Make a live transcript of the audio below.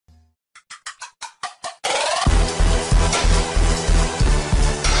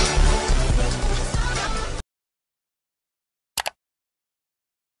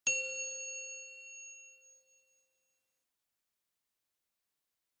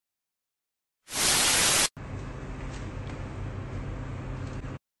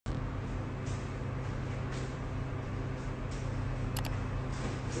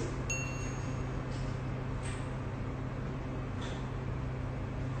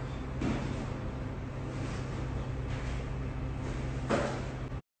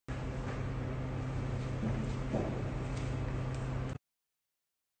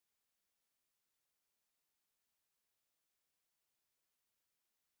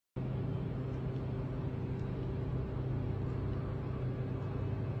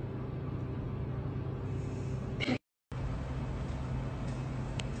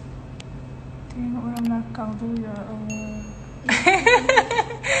Tengok orang belakang tu, ya Allah.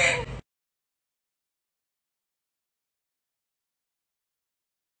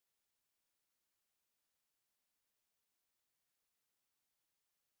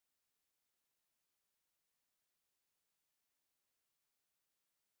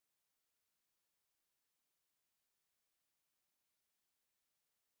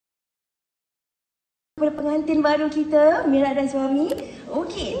 Kepada pengantin baru kita, Mira dan suami.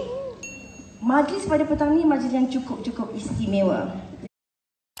 Okey. Majlis pada petang ni majlis yang cukup istimewa.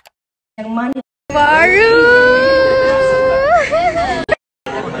 Yang mana Baru.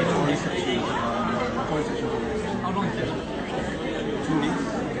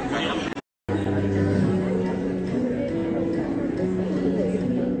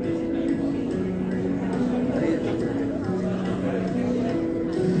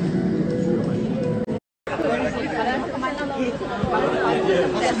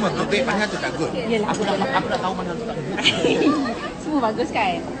 Semua topik mana tu tak good. Aku nak tahu mana tu tak good. Semua bagus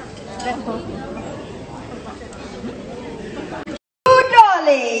kan?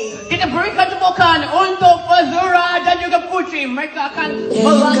 TruDolly. Kita berikan tepukan untuk Fazura dan juga Putri. Mereka akan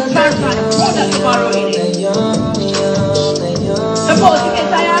melancarkan produk terbaru ini. Tepuk sikit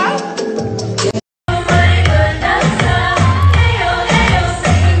sayang.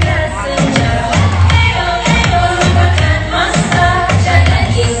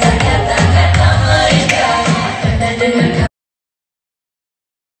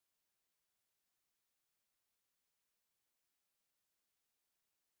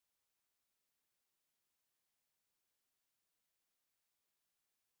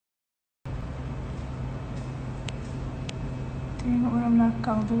 Tengok orang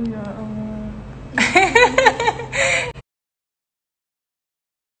belakang tu, ya Allah.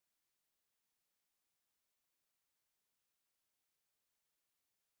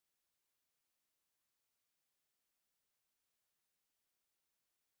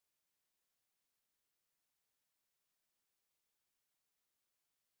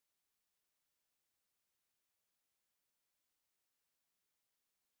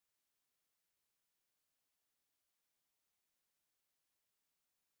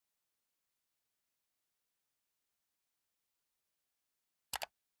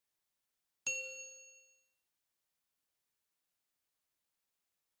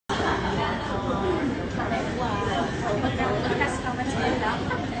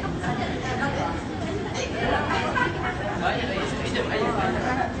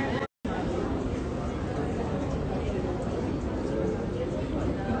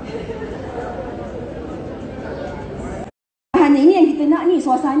 Ini yang kita nak ni,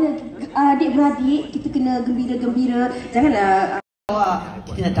 suasana adik-beradik, kita kena gembira-gembira. Janganlah awak,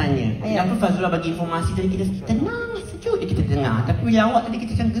 kita nak tanya. Kenapa Fazura bagi informasi tadi kita tenang, sejuk je kita dengar. Tapi bila awak tadi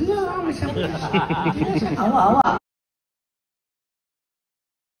kita macam geram macam awak.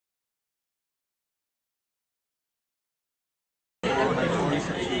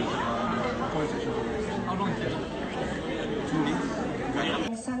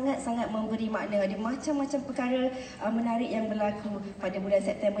 sangat memberi makna. Ada macam-macam perkara menarik yang berlaku pada bulan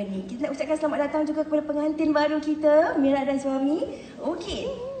September ni. Kita nak ucapkan selamat datang juga kepada pengantin baru kita, Mira dan suami. Okey.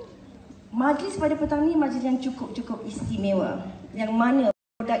 Majlis pada petang ni majlis yang cukup istimewa. Yang mana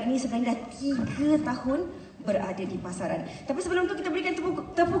produk ini sebenarnya dah 3 tahun berada di pasaran. Tapi sebelum tu kita berikan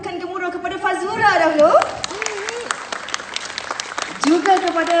tepukan gemuruh kepada Fazura dahulu. Juga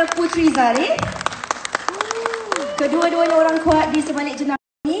kepada Putri Zarif. Kedua-duanya orang kuat di sebalik jenama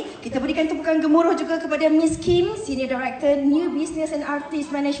ini. Kita berikan tepukan gemuruh juga kepada Miss Kim, Senior Director New Business and Artist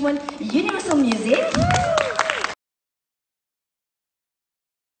Management Universal Music.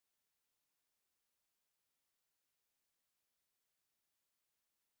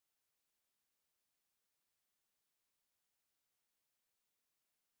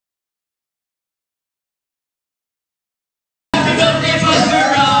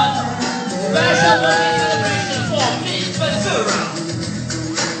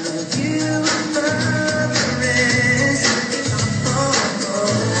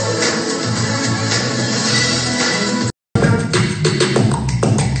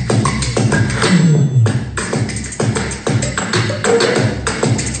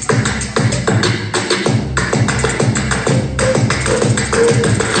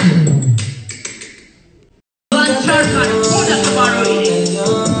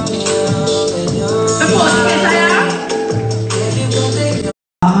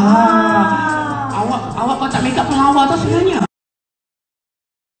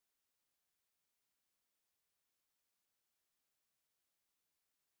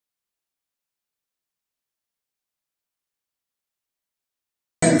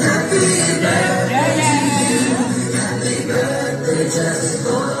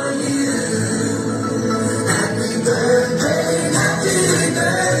 TruDolly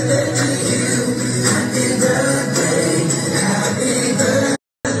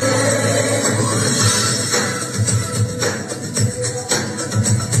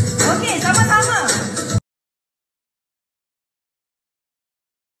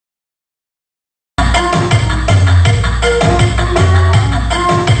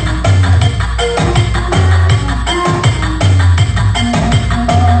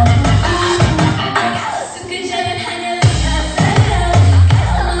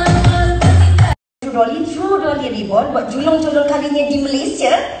Rebond buat julung-julung kalinya di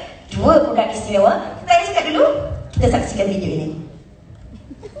Malaysia. Dua produk istimewa. Kita yang cakap dulu, kita saksikan video ini.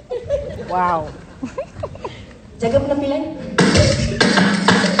 Wow. Jaga penampilan.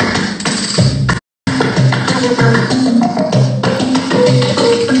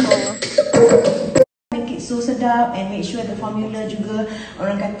 Make it so sedap and make sure the formula juga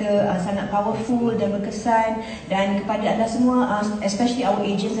orang kata sangat powerful dan berkesan. Dan kepada anda semua, especially our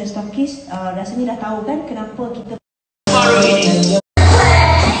agents and stockists, rasanya dah tahu kan kenapa kita baru ini.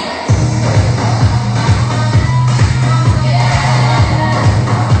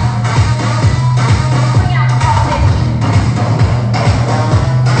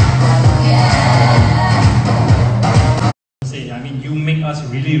 You make us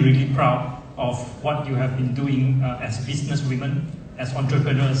really proud of what you have been doing as business women, as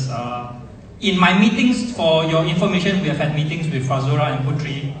entrepreneurs. In my meetings, for your information, we have had meetings with Fazura and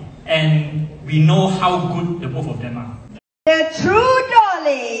Putri, and we know how good the both of them are. The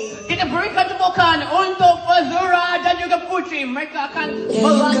TruDolly. Kita berikan tepukan untuk Fazura dan juga Putri. Mereka akan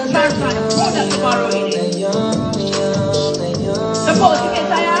melancarkan produk baru ini. Tepuk sikit.